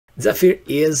Zephyr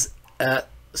is a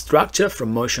structure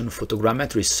from motion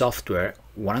photogrammetry software,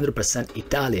 100%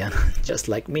 Italian, just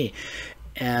like me.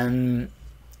 And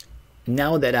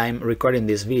now that I'm recording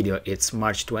this video, it's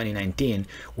March 2019,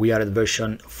 we are at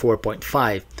version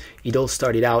 4.5. It all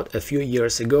started out a few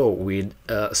years ago with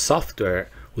software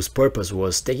whose purpose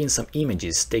was taking some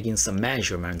images, taking some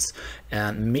measurements,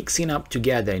 and mixing up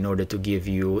together in order to give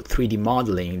you 3D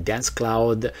modeling, dense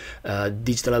cloud,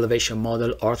 digital elevation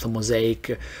model,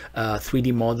 orthomosaic,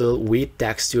 3D model with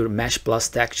texture, mesh plus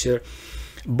texture.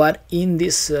 But in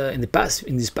these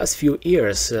past few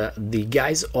years, the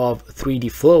guys of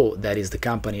 3DFlow, that is the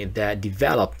company that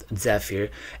developed Zephyr,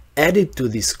 added to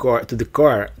this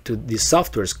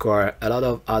software's core a lot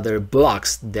of other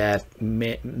blocks that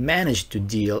manage to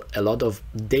deal a lot of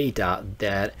data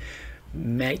that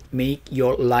make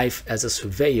your life as a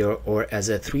surveyor or as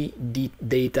a 3D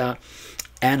data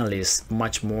analyst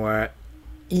much more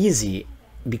easy,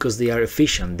 because they are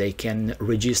efficient. They can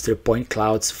register point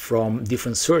clouds from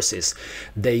different sources.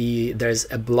 There's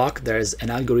an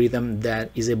algorithm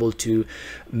that is able to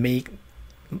make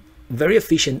very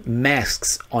efficient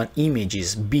masks on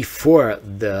images before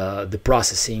the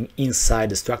processing inside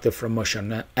the structure from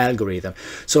motion algorithm.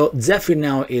 So Zephyr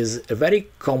now is a very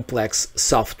complex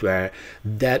software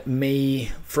that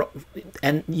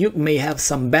and you may have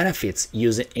some benefits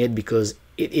using it because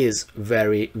it is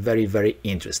very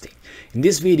interesting. In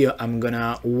this video, I'm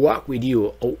gonna walk with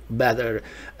you, or better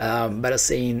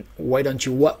saying, why don't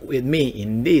you walk with me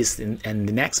in this and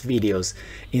the next videos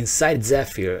inside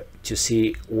Zephyr to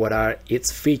see what are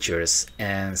its features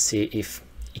and see if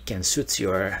it can suit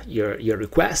your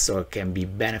requests or can be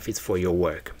benefits for your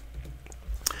work.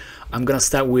 I'm gonna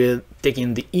start with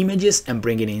taking the images and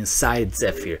bringing it inside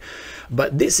Zephyr.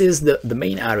 But this is the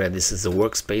main area. This is the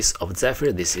workspace of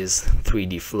Zephyr. This is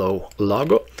 3DFlow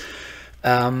logo.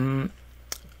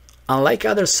 Unlike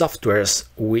other softwares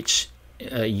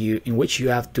in which you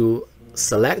have to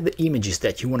select the images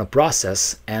that you want to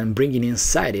process and bring it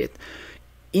inside it,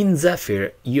 in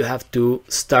Zephyr you have to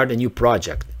start a new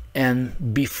project. And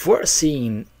before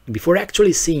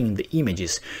actually seeing the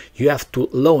images, you have to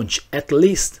launch at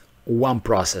least one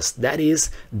process, that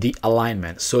is the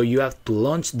alignment. So you have to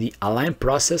launch the align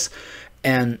process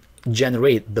and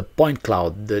generate the point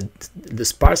cloud, the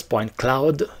sparse point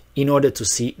cloud, in order to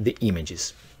see the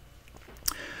images.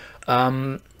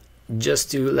 Just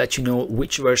to let you know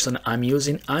which version I'm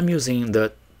using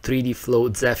the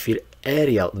 3DFlow Zephyr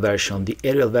aerial version. The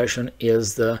aerial version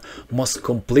is the most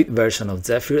complete version of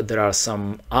Zephyr. There are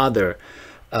some other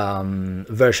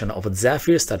version of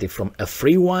Zephyr, starting from a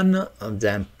free one,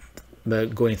 then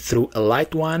going through a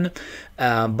light one,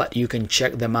 but you can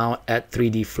check them out at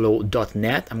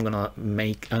 3dflow.net. I'm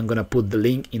gonna put the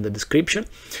link in the description.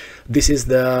 This is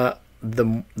the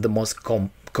most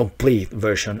complete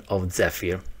version of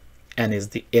Zephyr, and is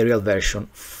the aerial version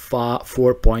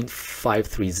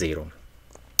 4.530.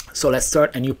 So let's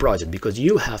start a new project, because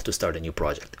you have to start a new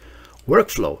project.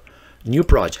 Workflow, new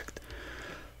project.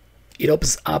 It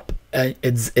opens up a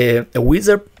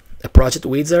wizard, a project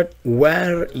wizard,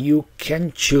 where you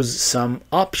can choose some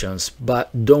options, but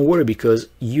don't worry, because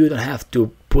you don't have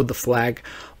to put the flag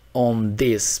on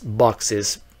these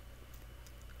boxes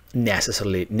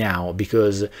necessarily now,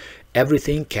 because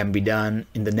everything can be done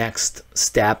in the next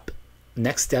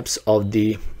steps of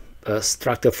the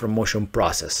structure from motion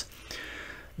process.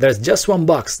 There's just one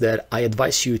box that I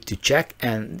advise you to check,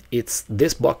 and it's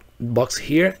this box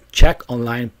here: check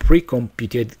online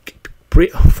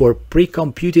for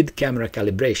pre-computed camera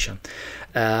calibration.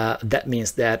 That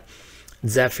means that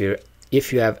Zephyr,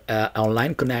 if you have an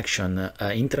online connection,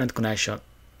 internet connection,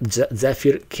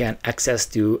 Zephyr can access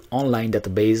to online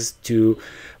database to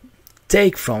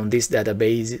take from this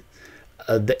database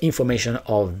the information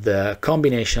of the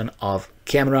combination of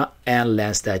camera and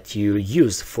lens that you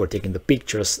use for taking the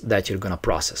pictures that you're gonna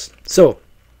process. So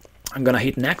I'm gonna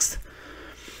hit next,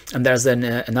 and there's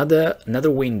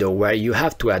another window where you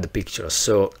have to add the pictures.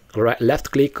 So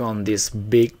left click on this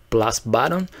big plus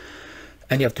button,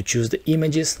 and you have to choose the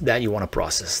images that you want to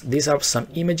process. These are some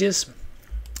images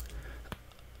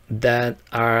that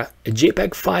are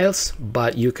JPEG files,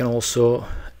 but you can also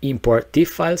import TIFF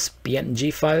files,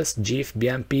 PNG files, GIF,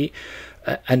 BMP,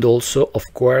 and also, of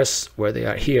course, where they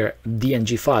are here,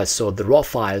 DNG files. So the raw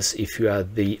files, if you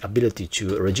have the ability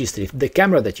to register, if the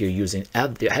camera that you're using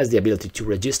has the ability to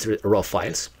register raw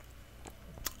files.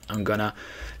 I'm gonna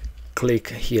click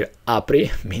here, apri,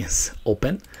 means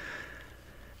open,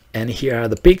 and here are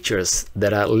the pictures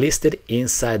that are listed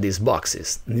inside these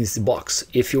boxes. This box,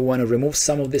 if you want to remove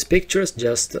some of these pictures,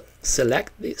 just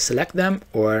select them,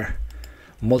 or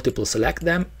multiple select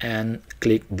them and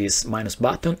click this minus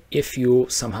button. If you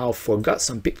somehow forgot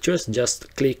some pictures,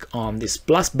 just click on this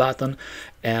plus button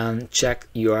and check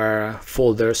your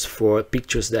folders for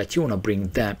pictures that you want to bring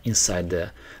them inside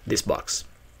this box.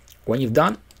 When you've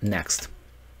done, next.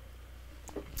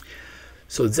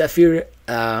 So Zephyr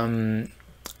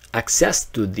access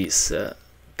to this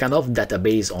kind of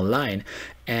database online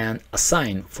and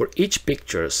assign for each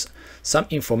pictures some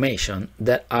information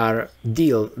that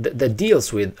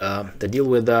deals with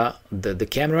the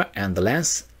camera and the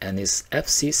lens, and is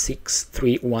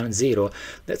FC6310.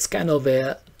 That's kind of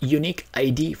a unique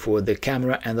ID for the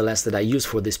camera and the lens that I use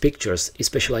for these pictures.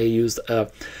 Especially I used a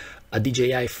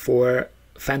DJI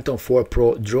Phantom 4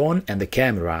 Pro drone and the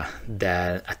camera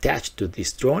that attached to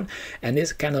this drone, and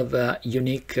it's kind of a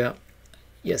unique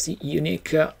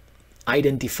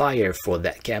identifier for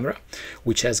that camera,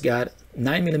 which has got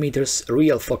 9mm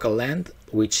real focal length,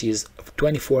 which is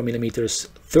 24mm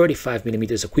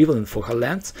 35mm equivalent focal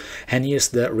length, and here's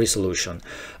the resolution.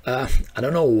 I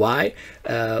don't know why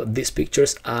these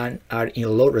pictures are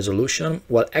in low resolution.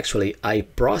 Well, actually I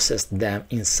processed them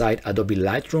inside Adobe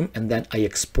Lightroom and then I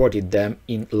exported them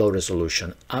in low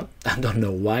resolution. I don't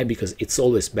know why, because it's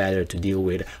always better to deal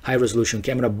with high resolution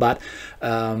camera, but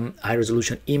high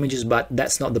resolution images, but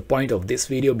that's not the point of this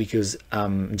video, because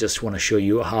just want to show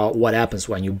you what happens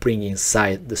when you bring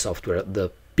inside the software the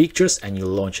pictures and you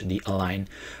launch the align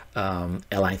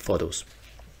photos.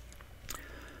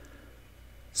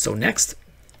 So next,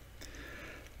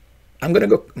 I'm gonna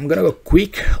go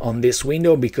quick on this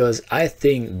window, because I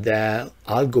think that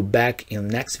I'll go back in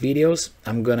next videos.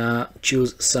 I'm gonna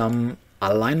choose some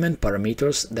alignment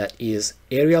parameters, that is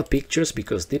aerial pictures,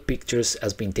 because the pictures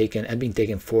have been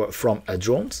taken from a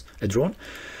drone.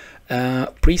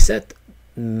 Preset,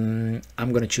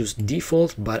 I'm gonna choose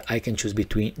default, but I can choose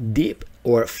between deep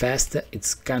or fast.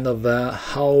 It's kind of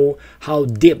how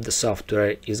deep the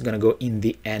software is gonna go in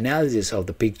the analysis of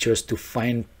the pictures to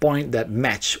find points that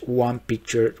match one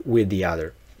picture with the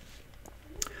other.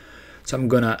 So I'm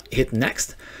gonna hit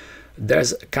next.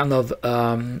 There's kind of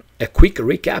a quick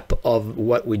recap of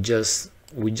what we just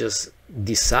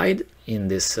decide in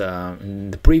this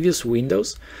in the previous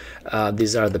windows.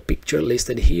 These are the picture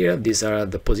listed here. These are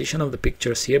the position of the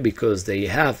pictures here, because they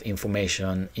have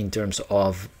information in terms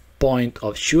of point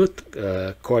of shoot,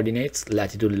 coordinates,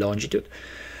 latitude, longitude.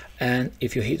 And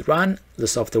if you hit run, the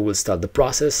software will start the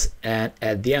process, and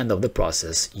at the end of the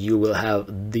process you will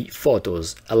have the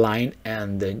photos aligned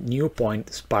and the new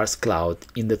point sparse cloud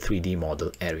in the 3D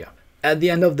model area. At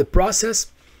the end of the process,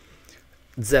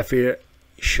 Zephyr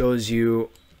shows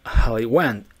you how it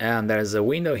went, and there's a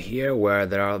window here where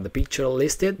there are the picture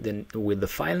listed with the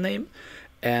file name,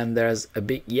 and there's a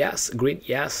big yes, green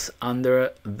yes,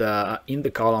 under in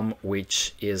the column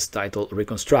which is titled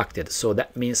reconstructed. So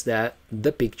that means that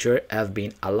the picture has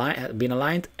been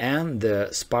aligned and the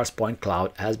sparse point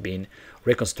cloud has been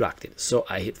reconstructed. So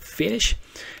I hit finish.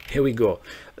 Here we go.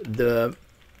 The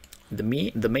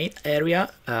main area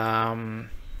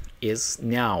is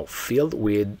now filled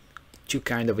with two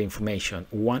kind of information.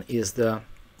 One is the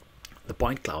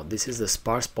point cloud. This is the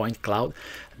sparse point cloud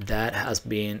that has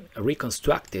been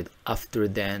reconstructed after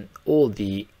then all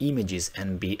the images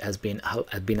has been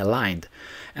aligned,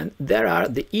 and there are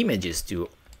the images too.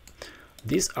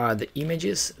 These are the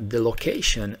images, the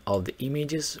location of the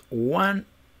images, one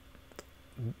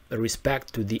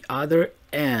respect to the other,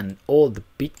 and all the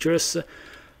pictures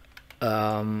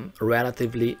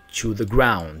relatively to the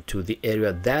ground, to the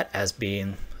area that has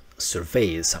been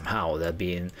surveyed somehow, that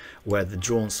being where the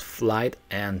drones flight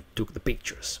and took the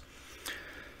pictures.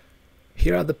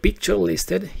 Here are the picture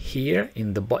listed here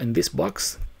in this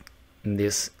box, in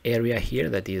this area here,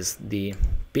 that is the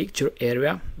picture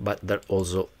area, but there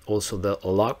also the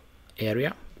log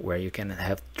area where you can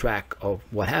have track of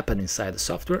what happened inside the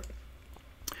software.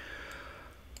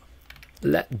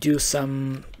 Let's do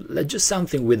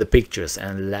something with the pictures,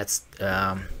 and let's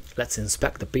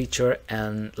inspect the picture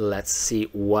and let's see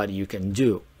what you can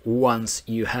do once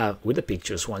you have with the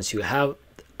pictures, once you have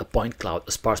a point cloud,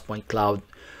 a sparse point cloud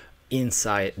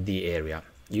inside the area.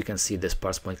 You can see the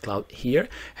sparse point cloud here,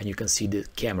 and you can see the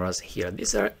cameras here.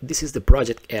 This is the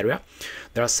project area.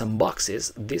 There are some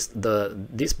boxes. These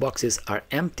boxes are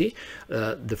empty.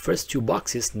 The first two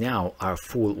boxes now are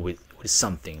full with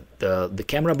something. The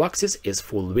camera boxes is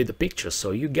full with the pictures,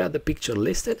 so you got the picture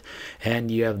listed and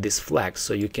you have this flag,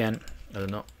 so you can, I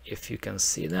don't know if you can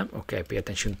see them. Okay, pay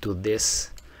attention to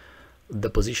this, the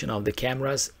position of the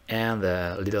cameras and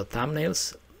the little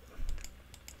thumbnails.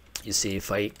 You see,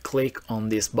 if I click on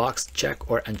this box, check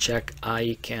or uncheck,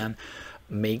 I can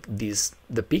make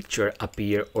the picture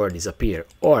appear or disappear,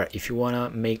 or if you want to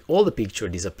make all the picture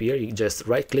disappear, you just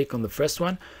right click on the first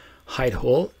one, hide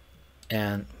whole,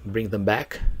 and bring them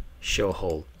back, show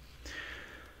whole.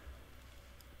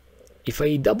 If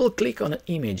I double click on an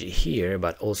image here,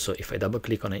 but also if I double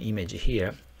click on an image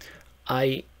here,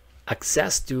 I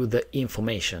access to the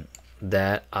information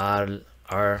that are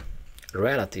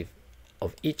relative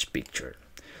of each picture.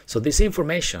 So this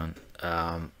information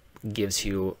gives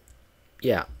you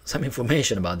some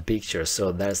information about the picture.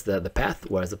 So there's the path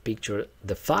where the picture,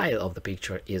 the file of the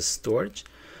picture is stored.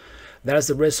 There's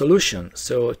the resolution,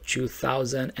 so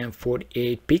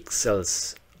 2048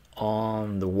 pixels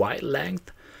on the wide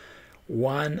length,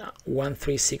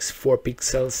 1364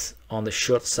 pixels on the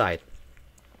short side.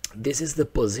 This is the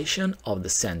position of the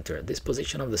center. This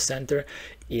position of the center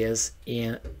is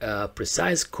in a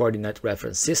precise coordinate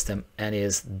reference system, and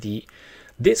is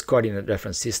this coordinate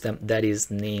reference system that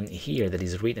is named here, that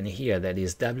is written here, that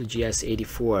is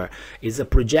WGS84, is a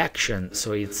projection,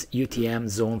 so it's UTM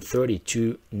zone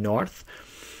 32 north.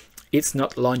 It's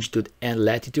not longitude and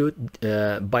latitude.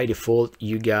 By default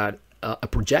you got a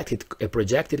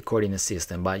projected coordinate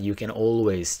system, but you can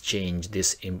always change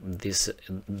these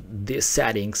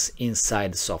settings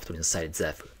inside the software, inside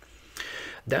Zephyr.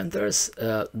 Then there's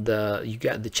you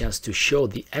get the chance to show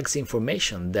the X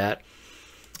information that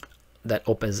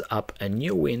opens up a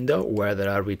new window where there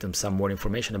are written some more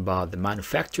information about the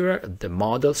manufacturer, the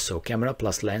model, so camera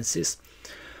plus lenses,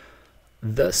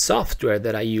 the software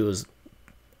that I use.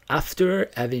 After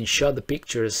having shot the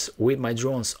pictures with my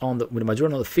drones on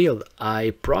the field,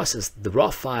 I processed the raw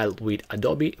file with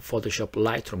Adobe Photoshop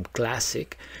Lightroom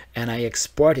Classic, and I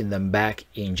exported them back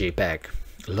in JPEG,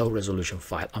 low resolution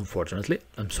file. Unfortunately,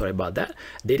 I'm sorry about that.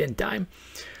 Date and time,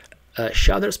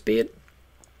 shutter speed.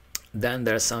 Then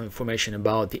there's some information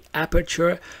about the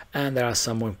aperture, and there are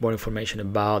some more information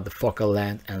about the focal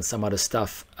length and some other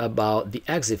stuff about the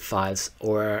exif files,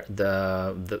 or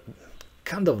the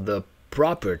kind of the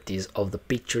properties of the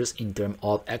pictures in terms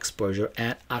of exposure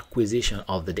and acquisition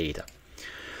of the data.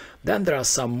 Then there are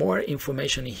some more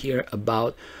information here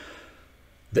about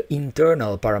the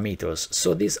internal parameters.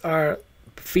 So these are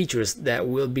features that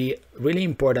will be really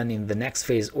important in the next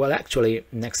phase. Well, actually,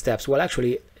 next steps. Well,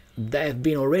 actually, they have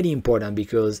been already important,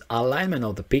 because alignment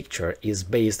of the picture is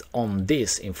based on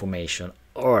this information,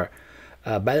 or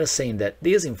better saying that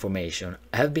this information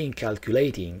have been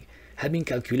calculated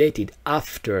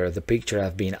after the picture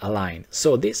have been aligned.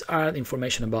 So these are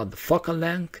information about the focal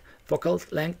length,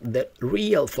 the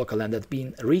real focal length that's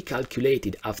been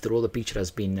recalculated after all the picture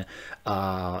has been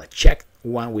checked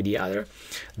one with the other.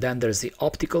 Then there's the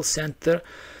optical center,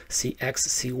 CX,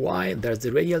 CY, there's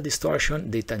the radial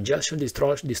distortion, the tangential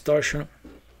distortion,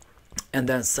 and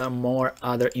then some more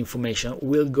other information.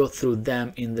 We'll go through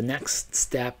them in the next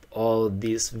step of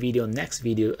this video, next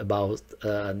videos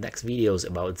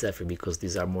about Zephyr, because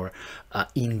these are more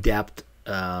in-depth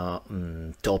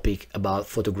topic about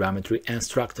photogrammetry and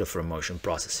structure for motion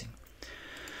processing.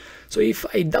 So if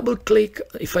I double click,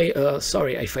 if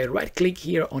I right click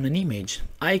here on an image,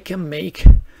 I can make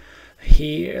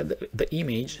here the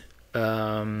image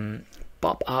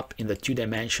pop up in the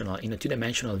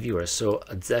two-dimensional viewer. So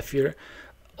Zephyr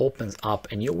opens up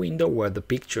a new window where the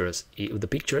picture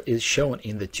is shown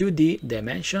in the 2D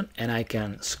dimension, and I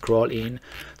can scroll in,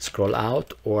 scroll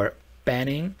out, or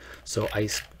panning. So I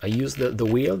use the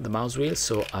wheel, the mouse wheel,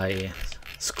 so I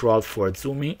scroll for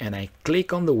zooming and I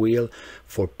click on the wheel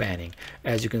for panning.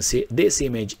 As you can see, this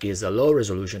image is a low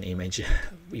resolution image.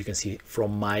 You can see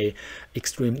from my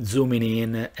extreme zooming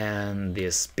in, and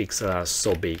these pixels are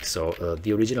so big. So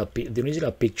the original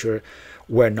picture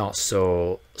were not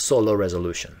so low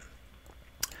resolution.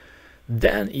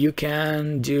 Then you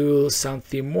can do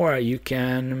something more. You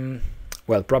can,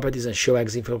 well, properties and show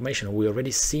X information, we already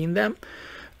seen them.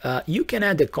 You can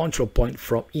add a control point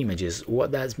from images.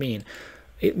 What does mean?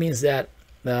 It means that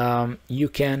you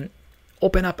can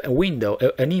open up a window,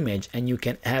 an image, and you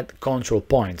can add control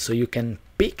points. So you can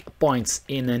pick points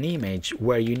in an image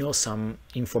where you know some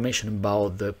information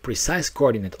about the precise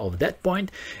coordinate of that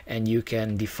point, and you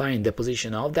can define the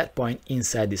position of that point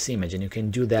inside this image. And you can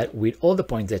do that with all the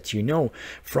points that you know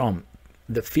from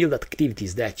the field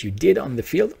activities that you did on the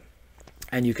field,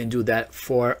 and you can do that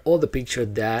for all the pictures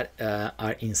that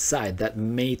are inside that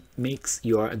make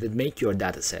your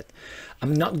data set.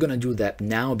 I'm not gonna do that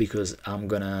now because I'm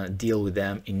gonna deal with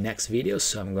them in next videos,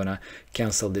 so I'm gonna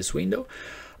cancel this window.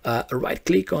 Right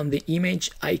click on the image,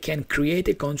 I can create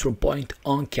a control point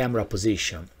on camera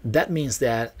position. That means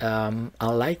that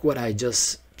unlike what I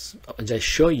just just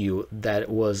show you that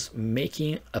was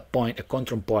making a point, a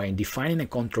control point, defining a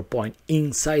control point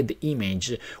inside the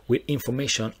image with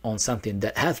information on something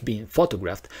that has been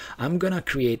photographed, I'm gonna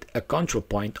create a control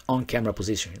point on camera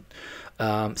position.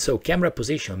 So camera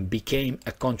position became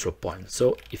a control point.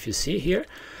 So if you see here,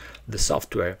 the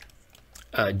software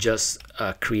just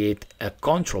create a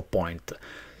control point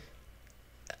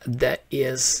that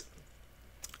is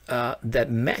that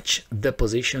match the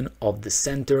position of the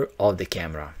center of the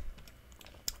camera.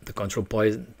 The control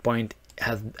point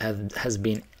has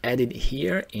been added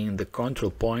here in the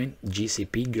control point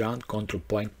GCP ground control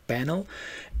point panel,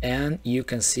 and you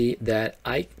can see that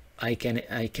I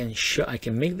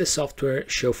can make the software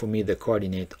show for me the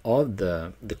coordinate of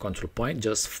the control point,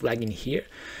 just flagging here,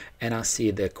 and I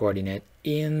see the coordinate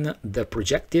in the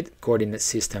projected coordinate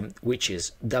system, which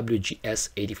is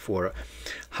WGS84.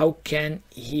 How can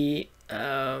he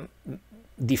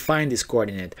define this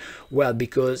coordinate? Well,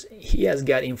 because he has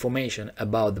got information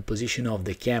about the position of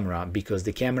the camera, because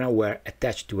the camera were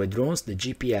attached to a drone. The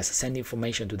GPS send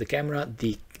information to the camera.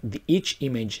 Each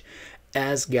image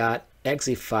has got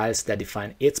EXIF files that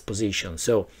define its position.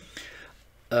 So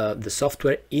the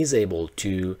software is able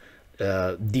to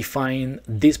define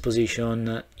this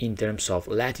position in terms of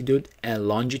latitude and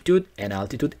longitude and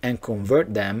altitude, and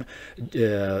convert them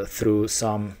through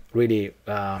some really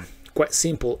quite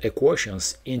simple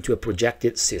equations into a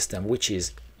projected system, which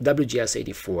is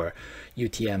WGS84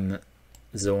 UTM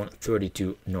zone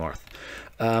 32 north.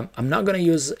 I'm not going to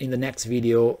use in the next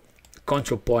video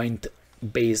control point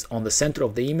based on the center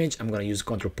of the image. I'm going to use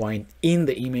control point in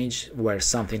the image where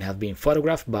something has been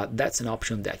photographed, but that's an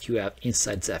option that you have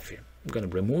inside Zephyr. I'm going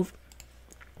to remove,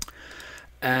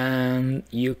 and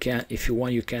you can, if you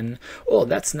want, you can. Oh,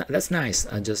 that's nice.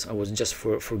 I was just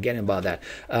forgetting about that.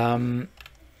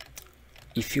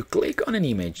 If you click on an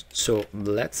image, so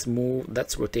let's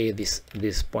rotate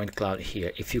this point cloud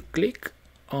here. If you click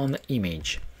on the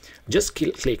image, just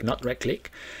click, not right click,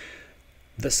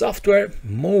 the software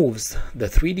moves the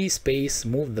 3D space,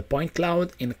 move the point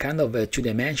cloud in kind of a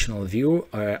two-dimensional view,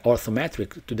 or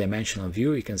orthometric two-dimensional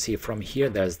view. You can see from here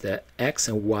there's the X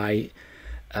and Y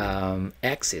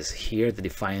axis here to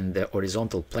define the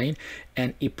horizontal plane,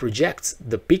 and it projects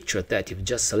the picture that you've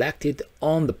just selected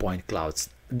on the point clouds.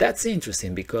 That's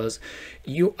interesting because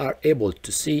you are able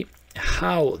to see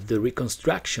how the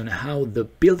reconstruction, how the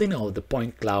building of the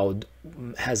point cloud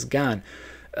has gone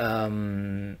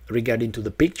regarding to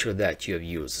the picture that you have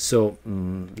used. So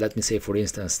let me say, for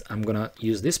instance, I'm gonna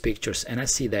use these pictures, and I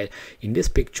see that in this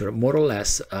picture, more or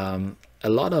less, a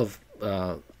lot of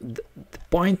the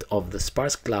point of the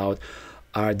sparse cloud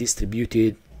are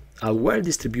well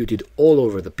distributed all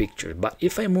over the picture. But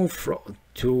if I move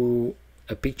to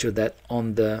a picture that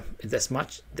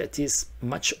is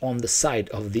much on the side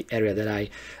of the area that I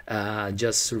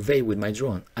just surveyed with my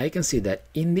drone, I can see that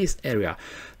in this area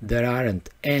there aren't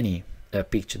any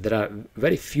picture. There are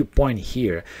very few points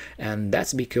here, and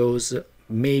that's because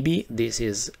maybe this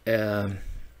is a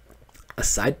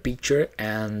side picture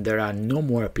and there are no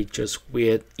more pictures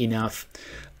with enough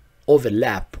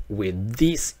overlap with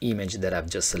this image that I've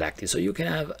just selected. So you can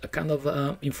have a kind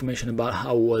of information about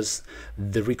how was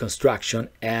the reconstruction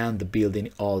and the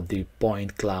building of the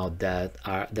point cloud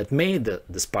that made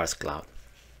the sparse cloud.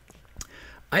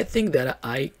 I think that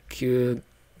I could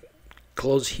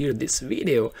close here this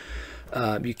video.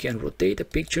 You can rotate the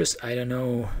pictures. I don't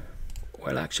know,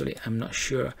 well, actually I'm not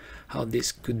sure how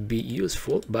this could be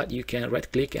useful, but you can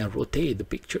right click and rotate the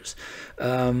pictures.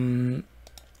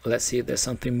 Let's see if there's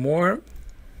something more.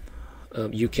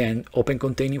 You can open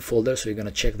containing folder, so you're going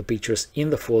to check the pictures in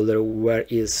the folder where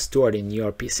is stored in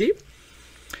your PC.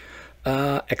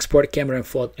 Export camera and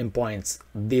photo endpoints.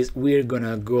 We're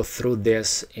gonna go through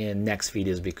this in next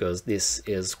videos because this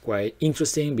is quite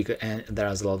interesting, and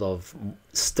there's a lot of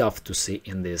stuff to see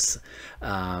in this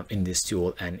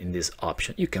tool and in this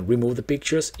option. You can remove the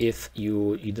pictures if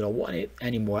you don't want it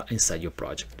anymore inside your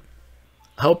project.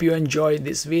 I hope you enjoyed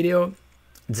this video.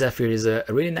 Zephyr is a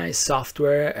really nice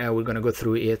software, and we're gonna go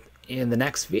through it in the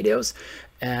next videos.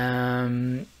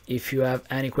 If you have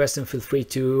any question, feel free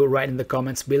to write in the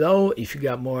comments below. If you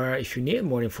need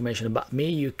more information about me,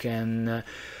 you can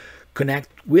connect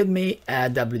with me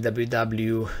at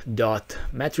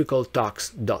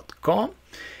www.metricaltalks.com.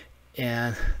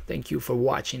 And thank you for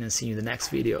watching, and see you in the next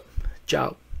video.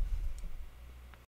 Ciao.